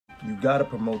You gotta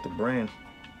promote the brand.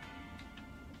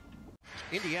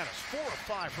 Indiana's 4 of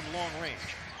 5 from long range.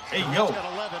 Hey yo,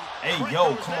 hey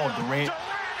yo, come on Durant.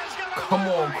 Come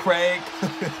on Craig.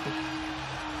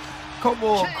 Come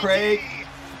on Craig.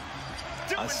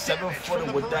 A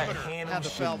 7-footer with that handle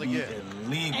should be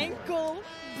illegal. Ankle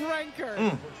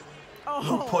breaker.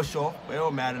 Little push off, it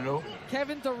don't matter though.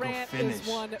 Kevin Durant is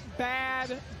one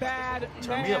bad man.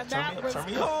 Turn me up, That was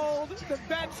cold. The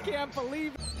bench can't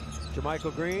believe it.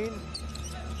 Jermichael Green.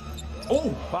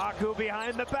 Oh, Baku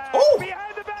behind the back. Oh.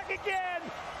 Behind the back again.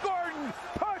 Gordon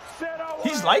puts it away.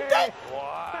 He's like that?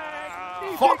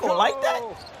 Wow. Falco like that?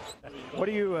 What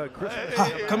are you, Chris?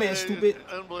 Come here, stupid.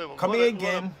 Unbelievable. Come here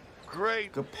again.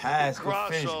 Great. Good pass, good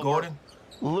finish, Gordon.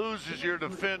 Loses your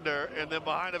defender, and then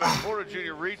behind him, Porter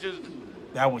Jr. reaches.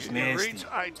 That was You nasty. reach,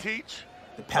 I teach.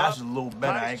 The pass was a little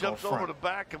better. I ain't gonna jumps over front. the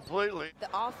back completely. The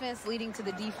offense leading to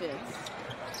the defense.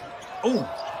 Oh,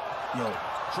 yo,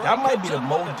 that might be the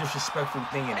most disrespectful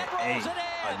thing in the A.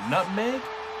 A nutmeg?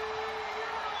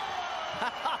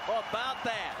 How about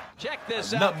that? Check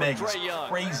this A out. nutmeg for is Trae Young.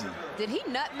 crazy. Did he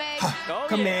nutmeg?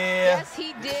 Come here. Yes,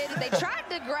 he did. They tried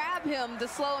to grab him to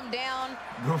slow him down.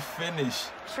 Good finish.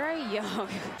 Trae Young.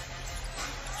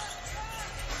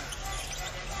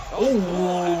 Oh.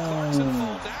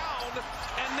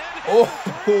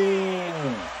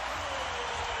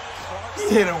 He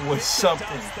hit him with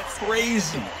something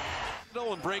crazy. No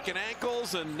one breaking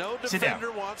ankles, and no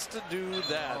defender wants to do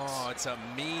that. Oh, it's a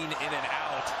mean in and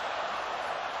out.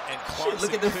 And Shit,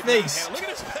 look at the face. Look at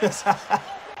his face.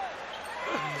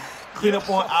 Clean up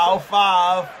on aisle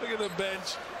 5. Look at the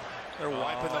bench. They're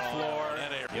wiping the floor.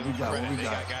 What we got? What we They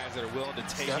got? got guys that are willing to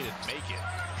take it and make it.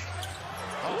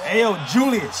 Hey, yo,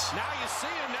 Julius. Now you see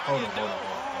him. Now Hold you on, know.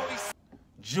 hold on.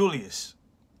 Julius.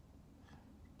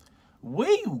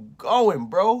 Where you going,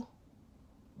 bro?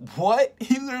 What?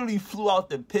 He literally flew out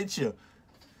the picture.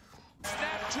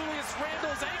 Snap Julius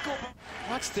Randle's ankle.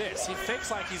 Watch this. He fakes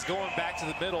like he's going back to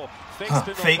the middle. Fakes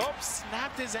spin Fake. Oh,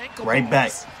 snapped his ankle. Right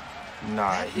back. bones.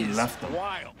 Nah, That he is left him.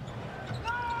 Wild.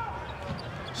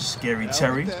 Scary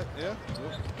Terry. Ooh,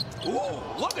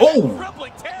 look at Oh. that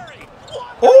dribbling Terry.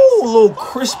 Oh, little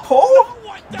Chris Paul.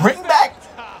 Bring back.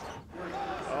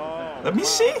 Let me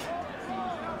see.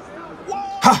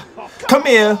 Ha! Come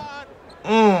here.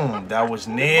 That was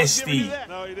nasty.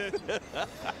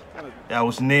 That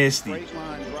was nasty.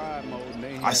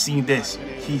 I seen this.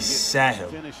 He sat him.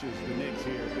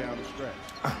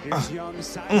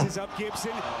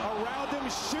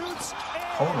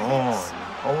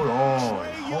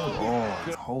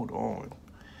 Hold on.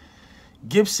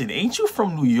 Gibson, ain't you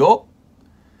from New York?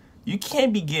 You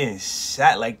can't be getting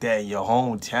sat like that in your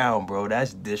hometown, bro.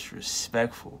 That's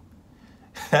disrespectful.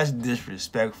 That's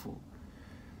disrespectful.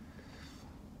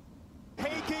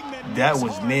 That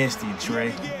was nasty,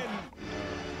 Trey.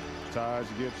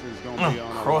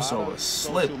 Crossover,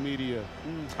 slip.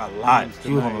 A lot.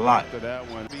 He was on a lot.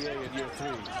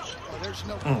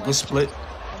 Good split.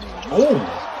 Oh!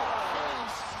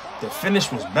 The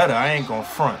finish was better. I ain't gonna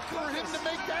front.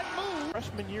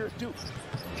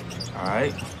 All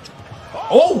right.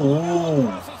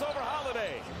 Oh!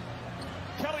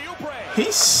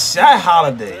 He sat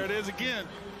Holiday. There it is again.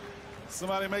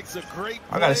 Somebody makes a great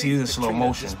I gotta see this in slow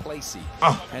motion.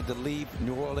 Had to leave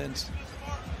New Orleans.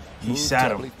 He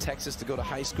sat him. Texas to go to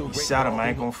high school. He sat him. I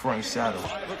ain't gonna front. He sat him.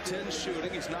 5 of 10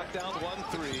 shooting. He's knocked down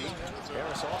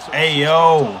 1-3. Hey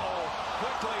yo.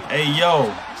 Hey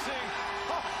yo.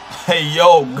 Hey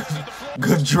yo.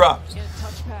 Good drop.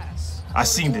 I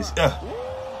seen this.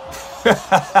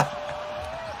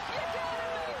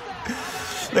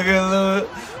 Look at a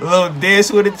little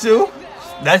dance with it too.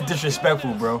 That's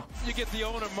disrespectful, bro. You get the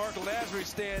owner, Mark Lazary,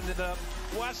 standing up.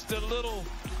 Watch the little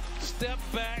step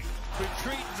back,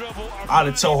 retreat dribble. I'd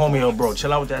have told homie, bro,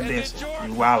 chill out with that dance.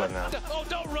 You wildin' now. Oh,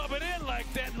 don't rub it in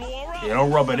like that, Laura. Yeah,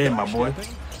 don't rub it in, my boy.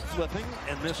 Flipping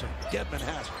and missing. Gedman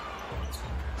has it.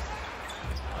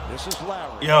 This is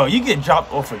Lowry. Yo, you get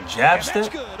dropped off a jab That's step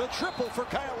good. A triple for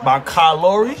Kyle by Kyle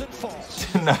Lowry?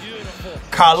 Nah. Beautiful.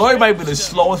 Kyle Lowry might be the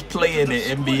slowest player in the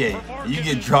NBA. You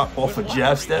get dropped off a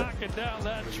jab step.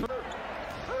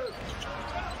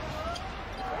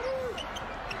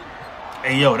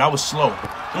 Hey, yo, that was slow.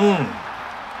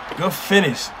 Good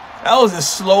finish. That was a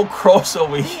slow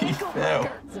crossover. He fell.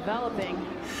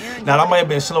 Now, that might have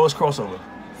been the slowest crossover.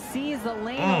 Sees the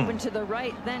lane open to the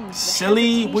right, then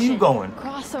Silly, where you going?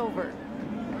 Crossover.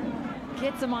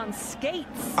 Gets him on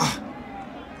skates.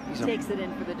 Takes it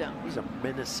in for the dunk. He's a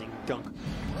menacing dunk.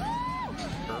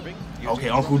 Irving. Okay,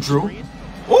 Uncle Drew.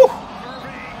 Woo!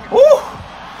 Woo!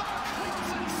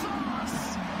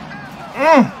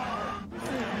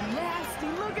 Nasty.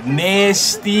 Look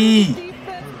Nasty.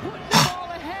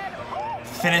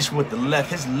 Finish with the left.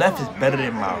 His left is better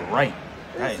than my right.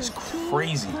 That is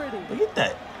crazy. Look at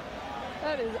that.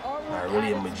 Not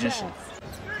really a magician.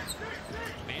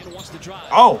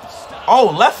 Oh. Oh,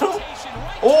 left him.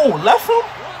 Oh, left him.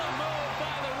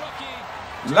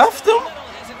 Left him.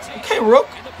 Okay, Rook.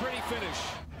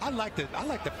 I like the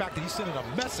fact that he's sending a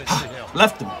message to him.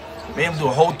 Left him. Made him do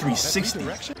a whole 360.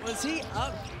 Was he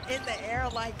up in the air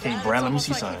like that? Okay, Brad, let me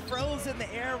see something. He froze in the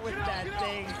air with that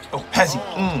thing. Oh, Pezzy.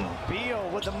 Beal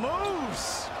with the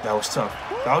moves. That was tough.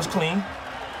 That was clean.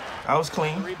 That was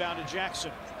clean. Rebound to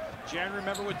Jackson. Jan,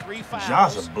 remember, with 3 fouls.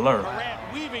 Ja's a blur.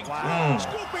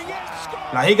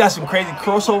 Now he got some crazy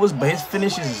crossovers, but his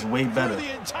finishes is way better.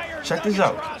 Check this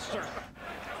out.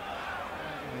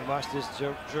 Watch this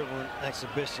dribbling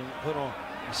exhibition. Put on.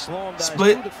 Slow him down.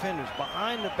 Split. 2 defenders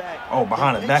behind the back. Oh,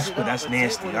 behind the back split. That's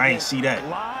nasty. I ain't see that.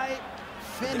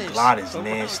 The glide is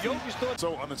nasty.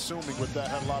 So unassuming with that.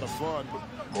 Had a lot of fun.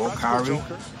 More Kyrie.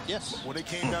 Yes. When it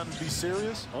came down to be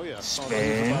serious. Oh yeah.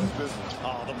 Spin.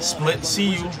 Split.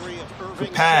 See you.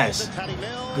 Good pass.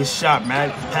 Good shot,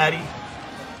 Patty.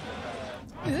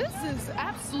 This is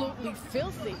absolutely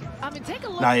filthy. I mean, take a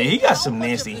look. Nah, yeah, he got some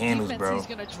nasty handles, bro. He's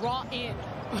gonna draw in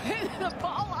the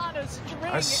ball on a string.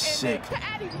 That's sick.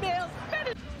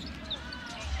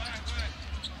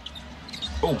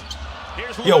 Oh.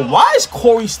 Yo, why is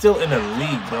Corey still in the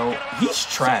league, bro? He's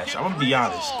trash. I'm gonna be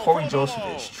honest. Corey Joseph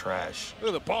is trash. Look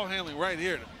at the ball handling right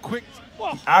here. The quick.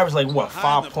 He averaged like what,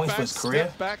 5 points for his career?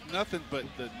 Step back, nothing but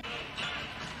the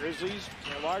Grizzlies,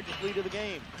 their largest lead of the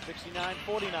game,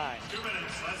 69-49.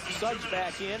 Suggs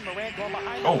back in. Morant going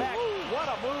behind the back. What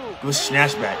a move. Good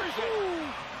snatch back.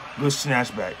 Good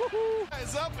snatch back.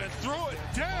 Eyes up and threw it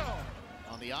down.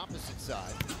 On the opposite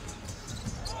side.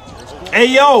 Hey,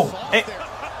 yo. Hey.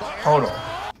 Hold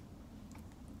on.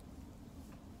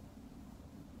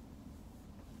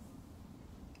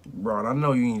 Bro, I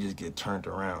know you ain't just get turned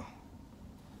around.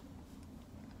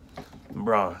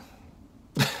 Bro.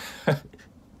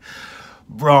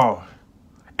 Bro.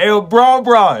 Hey, yo, bro.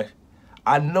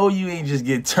 I know you ain't just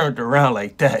get turned around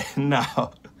like that. No.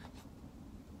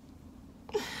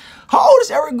 How old is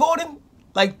Eric Gordon?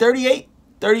 Like 38?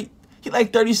 30? He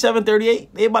like 37,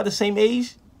 38? They about the same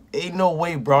age? Ain't no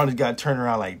way Braun just got turned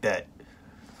around like that.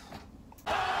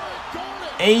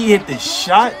 And he hit the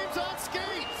shot. Oh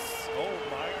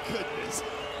my goodness.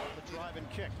 The drive and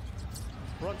kick.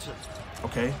 Brunson.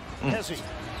 Okay.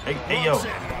 Hey, yo.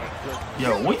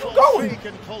 Yo, where you going?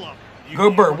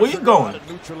 Gilbert, where you going?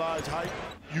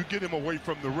 You get him away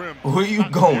from the rim. Where you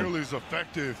going? Nearly as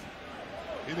effective.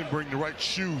 He didn't bring the right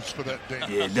shoes for that day.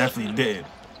 Yeah, definitely did.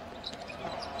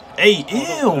 Hey,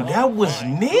 ew, that was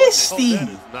nasty.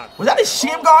 Was that a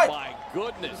sham guard? my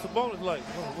goodness. The ball is like,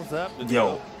 oh, what's happening?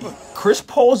 Yo, Chris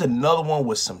Paul's another one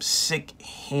with some sick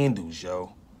handles,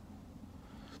 yo.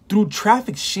 Through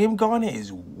traffic, sham guarding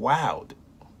is wild.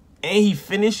 And he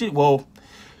finished it. Well,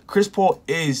 Chris Paul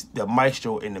is the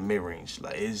maestro in the mid-range.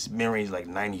 Like, his mid-range like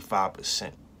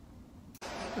 95%.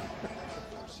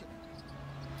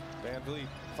 Van Vliet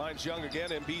finds Young again.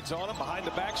 Embiid's on him behind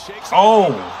the back, shakes. Oh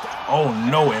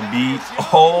no, Embiid.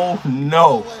 Oh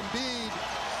no.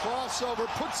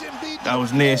 That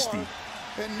was nasty.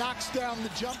 And knocks down the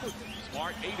jumper.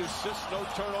 Smart, 8 assists, no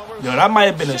turnovers. Yo, that might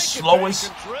have been the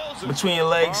slowest between your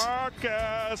legs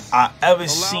I ever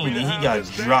seen, and he got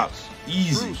dropped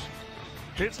easy.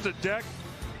 Hits the deck.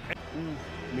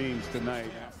 Means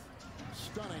tonight.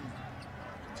 Stunning.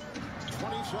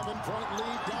 27-point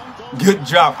lead down. Good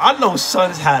job. I know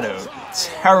Suns had a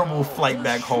terrible flight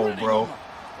back home, bro.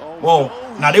 Well,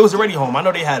 now they was already home. I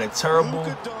know they had a terrible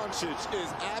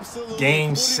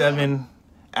Game 7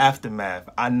 aftermath.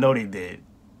 I know they did.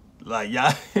 Like,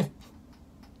 y'all.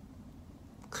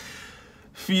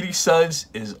 Phoenix Suns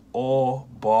is all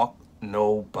bark,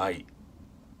 no bite.